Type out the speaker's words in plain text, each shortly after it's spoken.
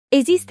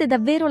Esiste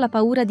davvero la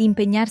paura di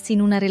impegnarsi in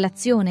una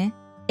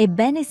relazione?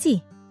 Ebbene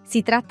sì,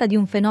 si tratta di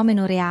un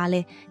fenomeno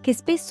reale che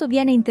spesso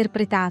viene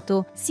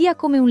interpretato sia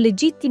come un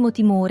legittimo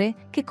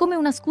timore che come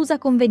una scusa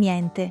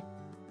conveniente.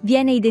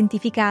 Viene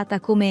identificata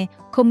come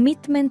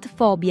commitment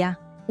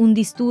phobia, un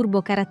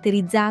disturbo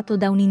caratterizzato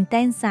da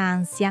un'intensa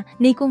ansia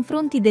nei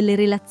confronti delle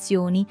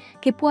relazioni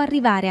che può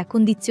arrivare a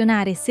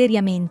condizionare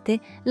seriamente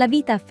la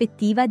vita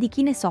affettiva di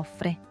chi ne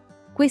soffre.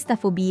 Questa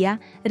fobia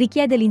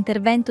richiede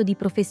l'intervento di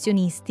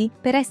professionisti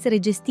per essere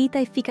gestita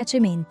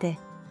efficacemente.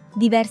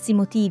 Diversi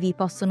motivi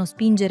possono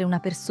spingere una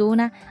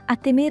persona a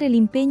temere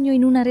l'impegno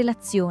in una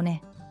relazione: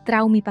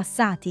 traumi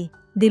passati,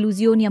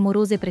 delusioni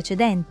amorose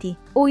precedenti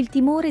o il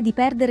timore di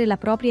perdere la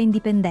propria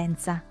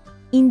indipendenza.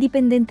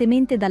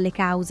 Indipendentemente dalle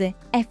cause,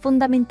 è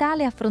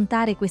fondamentale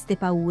affrontare queste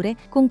paure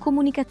con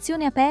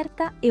comunicazione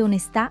aperta e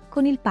onestà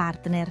con il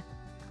partner.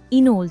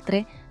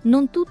 Inoltre,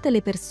 non tutte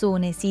le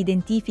persone si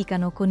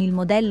identificano con il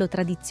modello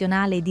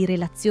tradizionale di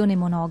relazione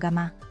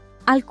monogama.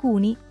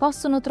 Alcuni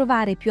possono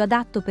trovare più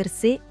adatto per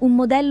sé un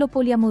modello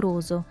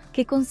poliamoroso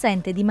che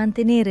consente di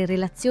mantenere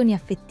relazioni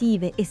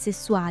affettive e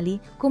sessuali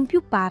con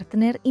più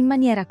partner in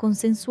maniera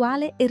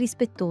consensuale e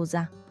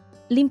rispettosa.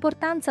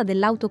 L'importanza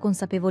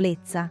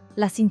dell'autoconsapevolezza,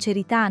 la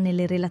sincerità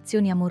nelle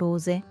relazioni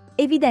amorose,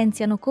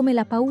 evidenziano come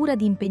la paura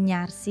di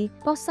impegnarsi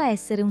possa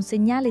essere un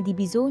segnale di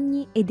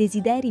bisogni e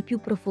desideri più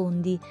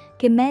profondi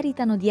che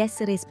meritano di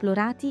essere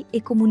esplorati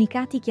e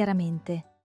comunicati chiaramente.